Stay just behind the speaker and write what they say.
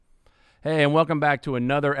Hey, and welcome back to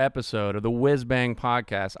another episode of the Whiz Bang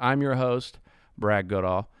Podcast. I'm your host, Brad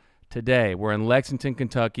Goodall. Today, we're in Lexington,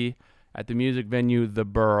 Kentucky at the music venue The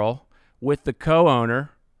Burl with the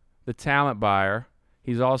co-owner, the talent buyer.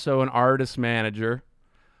 He's also an artist manager,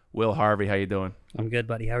 Will Harvey. How you doing? I'm good,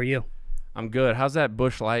 buddy. How are you? I'm good. How's that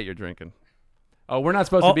Busch Light you're drinking? Oh, we're not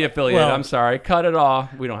supposed to be affiliated. well, I'm sorry. Cut it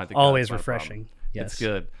off. We don't have to. Always cut it. It's not a refreshing. problem. Yes. It's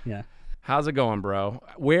good. Yeah. How's it going, bro?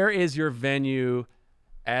 Where is your venue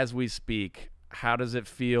as we speak? How does it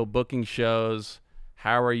feel booking shows?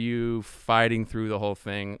 How are you fighting through the whole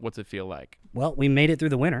thing? What's it feel like? Well, we made it through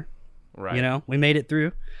the winter. Right. You know, we made it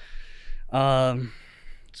through.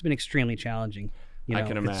 It's been extremely challenging. You know, I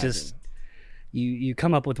can imagine. It's just you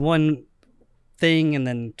come up with one thing and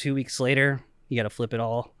then 2 weeks later you got to flip it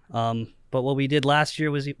all. But what we did last year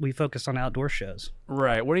was we focused on outdoor shows.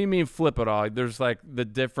 Right. What do you mean flip it all? There's like the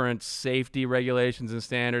different safety regulations and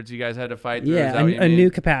standards you guys had to fight through? Is Yeah, that what you a mean? new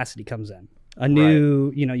capacity comes in. A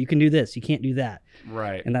new, you know, you can do this, you can't do that.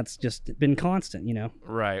 Right. And that's just been constant, you know.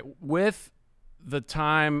 Right. With the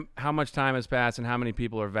time, how much time has passed and how many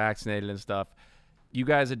people are vaccinated and stuff, you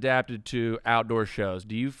guys adapted to outdoor shows.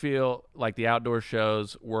 Do you feel like the outdoor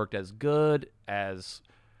shows worked as good, as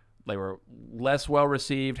they were less well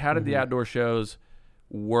received? How did the outdoor shows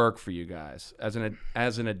work for you guys as an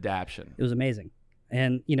adaptation? It was amazing.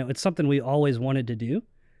 And, you know, it's something we always wanted to do,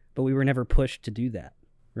 but we were never pushed to do that,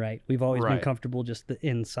 right? We've always been Right. comfortable just the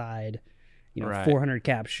inside, you know, Right. 400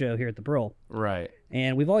 cap show here at the Burl. Right.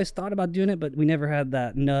 And we've always thought about doing it, but we never had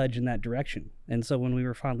that nudge in that direction. And so when we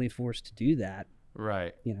were finally forced to do that,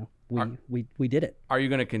 Right. you know, we did it. Are you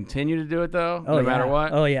going to continue to do it though, Oh, no matter yeah.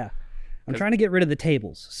 what? Oh, yeah. I'm 'Cause- trying to get rid of the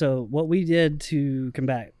tables. So what we did to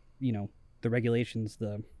combat, you know, the regulations,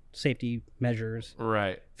 the safety measures,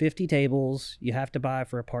 Right. 50 tables, you have to buy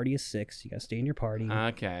for a party of 6. You got to stay in your party.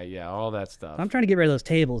 Okay. Yeah. All that stuff. I'm trying to get rid of those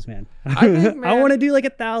tables, man. I think, I man- want to do like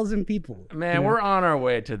 1,000 people. Man, you know? we're on our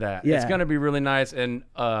way to that. It's Yeah. going to be really nice. And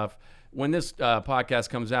when this podcast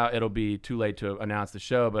comes out, it'll be too late to announce the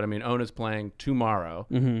show. But I mean, Ona's playing tomorrow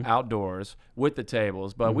outdoors with the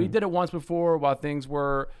tables. But we did it once before while things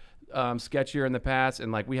were sketchier in the past,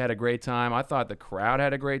 and like we had a great time. I thought the crowd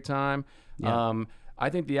had a great time. Yeah. I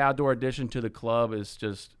think the outdoor addition to the club is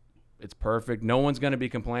just. It's perfect. No one's going to be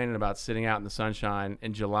complaining about sitting out in the sunshine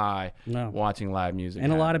in July No. watching live music.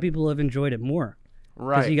 And a lot happen. of people have enjoyed it more.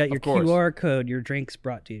 Right. Because you got your of course. QR code, your drinks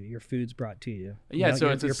brought to you, your food's brought to you. Yeah, You know, so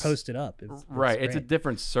you're, it's a you're s- posted up. It's Right. It's a great.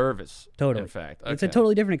 different service. Totally. In fact. It's a Okay.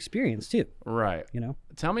 totally different experience too. Right. You know.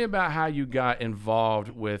 Tell me about how you got involved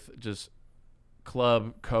with just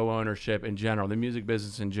club co-ownership in general, the music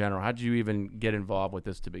business in general. How did you even get involved with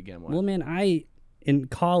this to begin with? Well, man, in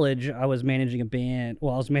college I was managing a band.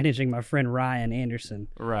 Well, I was managing my friend Ryan Anderson.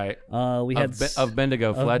 Right. We had Of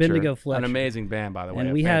Bendigo Fletcher. Bendigo Fletcher. An amazing band, by the way. And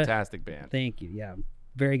A we had- fantastic band. Thank you. Yeah,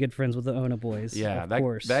 very good friends with the Ona boys. Yeah, of that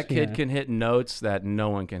course. that kid yeah. can hit notes that no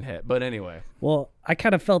one can hit. But anyway. Well, I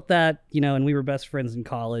kind of felt that, you know, and we were best friends in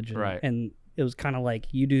college, and, Right. and it was kind of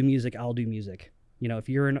like, you do music, I'll do music. You know, if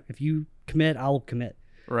you commit, I'll commit.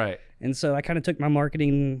 Right. And so I kind of took my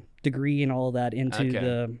marketing degree and all of that into Okay.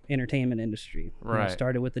 the entertainment industry. You know, Right.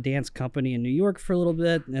 started with the dance company in New York for a little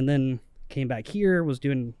bit, and then came back here, was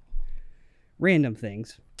doing random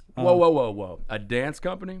things. Whoa. A dance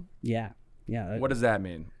company? Yeah. Yeah. What does that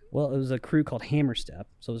mean? Well, it was a crew called Hammer Step.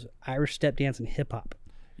 So it was Irish step dance and hip hop.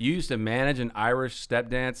 You used to manage an Irish step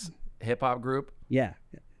dance hip hop group? Yeah.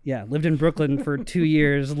 Yeah. Lived in Brooklyn for 2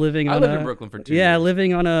 years, living I on lived a, in Brooklyn for 2 Yeah, years.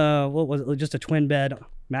 living on a, what was it, just a twin bed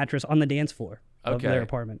mattress on the dance floor of Okay. their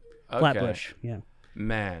apartment. Okay. Flatbush. Yeah.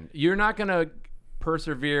 Man, you're not going to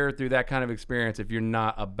persevere through that kind of experience if you're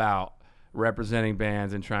not about representing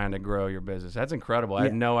bands and trying to grow your business. That's incredible. I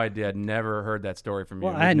had Yeah. no idea. I'd never heard that story from you.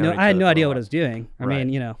 Well, We've I had known each no other for a idea what while. I was doing. I Right. mean,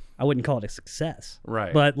 you know, I wouldn't call it a success.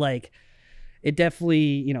 Right. But like, it definitely,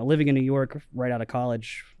 you know, living in New York right out of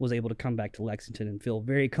college, was able to come back to Lexington and feel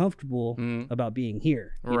very comfortable about being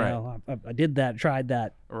here. You Right. know, I did that, tried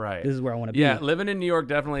that. Right. This is where I want to Yeah, be. living in New York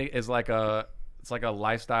definitely is like it's like a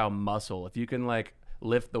lifestyle muscle. If you can like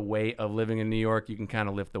lift the weight of living in New York, you can kind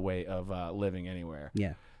of lift the weight of living anywhere.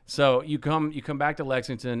 Yeah. So you come back to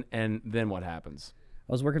Lexington, and then what happens?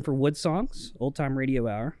 I was working for Wood Songs, Old Time Radio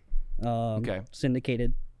Hour, Okay.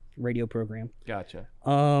 syndicated radio program. Gotcha.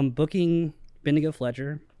 Booking Bendigo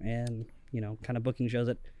Fletcher, and, you know, kind of booking shows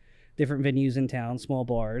at different venues in town, small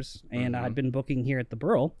bars. And I'd been booking here at the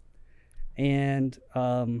Burl. And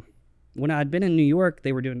when I'd been in New York,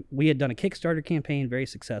 we had done a Kickstarter campaign very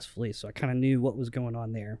successfully, so I kind of knew what was going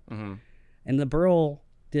on there. Mm-hmm. And the Burl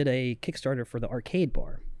did a Kickstarter for the arcade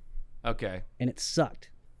bar, Okay. and it sucked.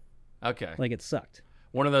 Okay. Like, it sucked.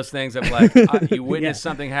 One of those things of like you witness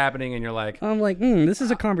something happening and you're like, I'm like, this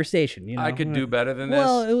is a conversation. You know, I could do better than this.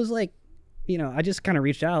 Well, it was like, you know, I just kind of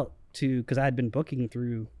reached out to, because I had been booking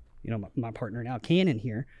through, you know, my partner now, Canon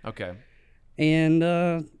here. Okay. And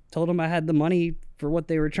told them I had the money for what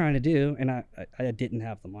they were trying to do, and I didn't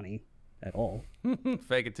have the money at all.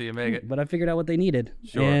 Fake it till you make it. But I figured out what they needed.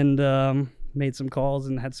 Sure. And made some calls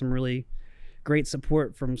and had some really great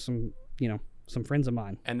support from some, you know, some friends of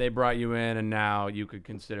mine. And they brought you in, and now you could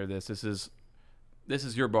consider this. This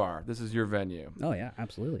is your bar. This is your venue. Oh yeah,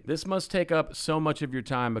 absolutely. This must take up so much of your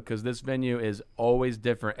time because this venue is always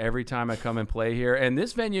different every time I come and play here. And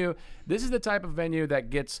this venue, this is the type of venue that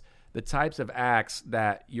gets the types of acts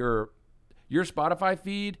that your Spotify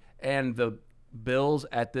feed and the bills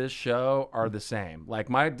at this show are the same. Like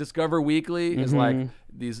my Discover Weekly is like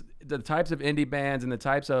the types of indie bands and the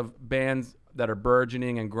types of bands that are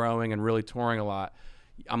burgeoning and growing and really touring a lot.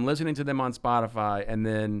 I'm listening to them on Spotify, and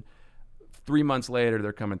then 3 months later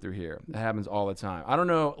they're coming through here. That happens all the time. I don't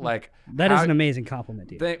know, like that is an amazing compliment,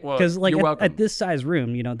 dude. Because like you're welcome. At this size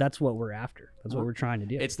room, you know, that's what we're after. That's what we're trying to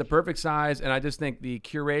do. It's the perfect size, and I just think the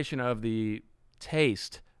curation of the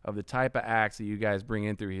taste of the type of acts that you guys bring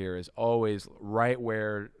in through here is always right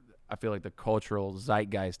where I feel like the cultural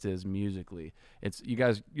zeitgeist is musically. It's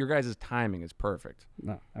your guys' timing is perfect.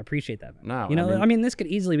 No, I appreciate that, man. No, you know, I mean, this could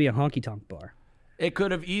easily be a honky tonk bar. It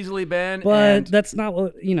could have easily been, but that's not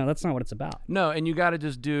what that's not what it's about. No, and you got to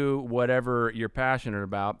just do whatever you're passionate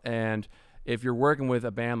about. And if you're working with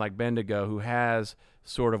a band like Bendigo, who has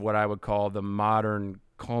sort of what I would call the modern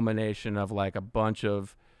culmination of like a bunch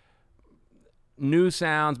of new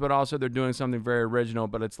sounds, but also they're doing something very original.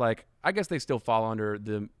 But it's like, I guess they still fall under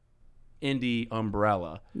the indie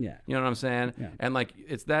umbrella. Yeah. You know what I'm saying? Yeah. And like,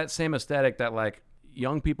 it's that same aesthetic that like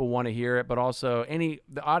young people want to hear it, but also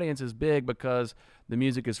the audience is big because the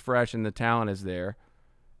music is fresh and the talent is there.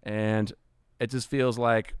 And it just feels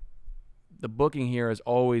like the booking here is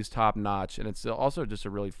always top notch, and it's also just a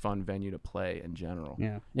really fun venue to play in general.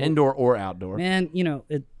 Yeah. Well, indoor or outdoor. Man, you know,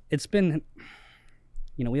 it's been,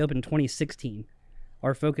 you know, we opened in 2016.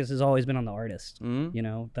 Our focus has always been on the artist. Mm-hmm. You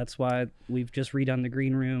know, that's why we've just redone the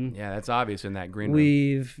green room. Yeah, that's obvious in that green room.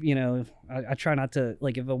 We've, you know, I try not to,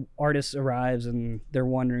 like, if an artist arrives and they're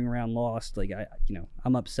wandering around lost, like,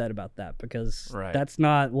 I'm upset about that because that's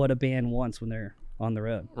not what a band wants when they're on the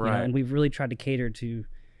road. Right. You know? And we've really tried to cater to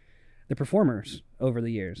the performers over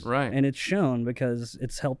the years. Right. And it's shown because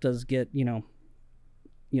it's helped us get, you know,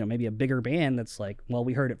 maybe a bigger band that's like, well,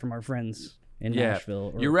 we heard it from our friends in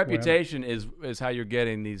Nashville. Your reputation is how you're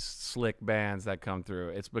getting these slick bands that come through.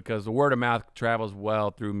 It's because the word of mouth travels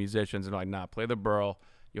well through musicians, and like, nah, play the Burl,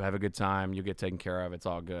 you'll have a good time, you'll get taken care of, it's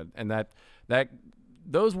all good. And that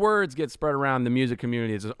those words get spread around the music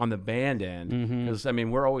community is on the band end, because I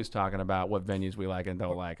mean, we're always talking about what venues we like and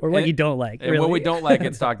don't like, or what you don't like. And really. what we don't like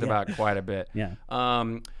gets talked about quite a bit. Yeah.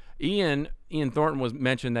 Ian Thornton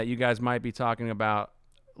mentioned that you guys might be talking about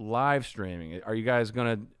live streaming. Are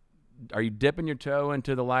you dipping your toe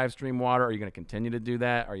into the live stream water? Are you going to continue to do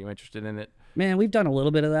that? Are you interested in it? Man, we've done a little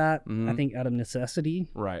bit of that. I think out of necessity.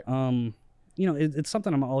 Right. You know, it's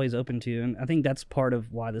something I'm always open to, and I think that's part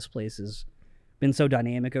of why this place has been so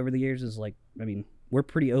dynamic over the years. Is like, I mean, we're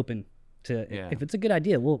pretty open to if it's a good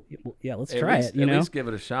idea, let's try it. You know, at least give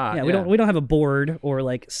it a shot. Yeah, we don't have a board or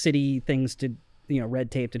like city things to, you know, red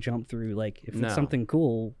tape to jump through. Like if it's something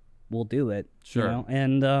cool, we'll do it. Sure. You know?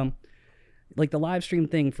 And like the live stream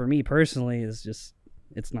thing for me personally is just,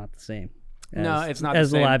 it's not the same. No, it's not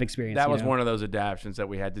as the the same. live experience. That was one of those adaptions that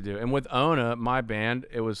we had to do. And with Ona, my band,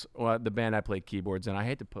 it was the band I played keyboards in. I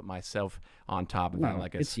hate to put myself on top of it.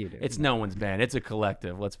 Like it's you, dude. It's no one's band. It's a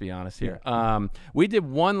collective. Let's be honest here. Yeah. We did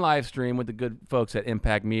one live stream with the good folks at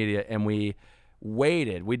Impact Media, and we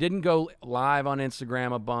waited. We didn't go live on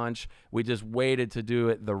Instagram a bunch. We just waited to do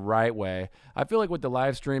it the right way. I feel like with the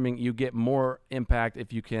live streaming, you get more impact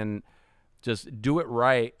if you can just do it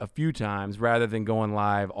right a few times rather than going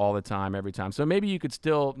live all the time, every time. So maybe you could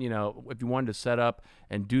still, you know, if you wanted to set up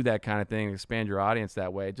and do that kind of thing, expand your audience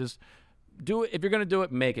that way, just do it. If you're going to do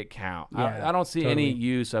it, make it count. Yeah, I don't see any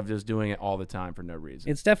use of just doing it all the time for no reason.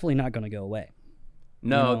 It's definitely not going to go away.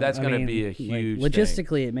 No, you know, that's going to be a huge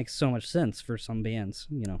logistically, thing. It makes so much sense for some bands,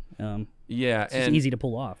 you know. Yeah. It's just easy to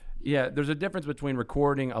pull off. Yeah, there's a difference between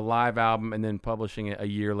recording a live album and then publishing it a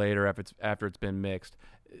year later after it's been mixed.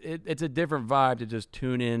 It's a different vibe to just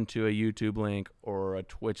tune in to a YouTube link or a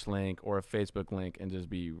Twitch link or a Facebook link and just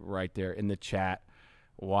be right there in the chat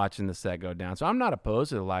watching the set go down. So I'm not opposed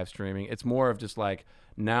to the live streaming. It's more of just like,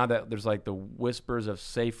 now that there's like the whispers of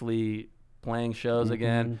safely playing shows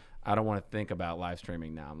again, I don't want to think about live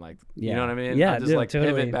streaming now. I'm like, you Yeah. know what I mean? Yeah, I just dude, like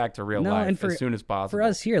totally. pivot back to real No, life and for- as soon as possible. For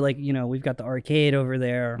us here, like, you know, we've got the arcade over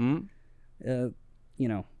there. Hmm? You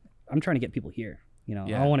know, I'm trying to get people here. You know,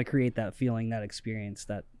 Yeah. I want to create that feeling, that experience,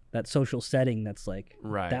 that social setting. That's like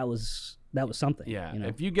Right. that was something. Yeah. You know?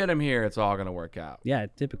 If you get them here, it's all going to work out. Yeah,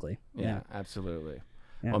 typically. Yeah, absolutely.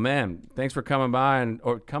 Yeah. Well, man, thanks for coming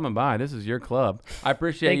by. This is your club. I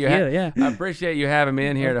appreciate Thank you. you. Yeah. I appreciate you having me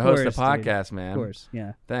in here Of to host the course, dude. podcast, man. Of course.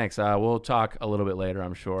 Yeah, Thanks. We'll talk a little bit later,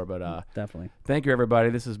 I'm sure. But definitely. thank you,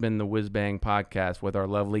 everybody. This has been the Whiz Bang Podcast with our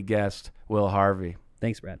lovely guest, Will Harvey.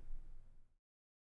 Thanks, Brad.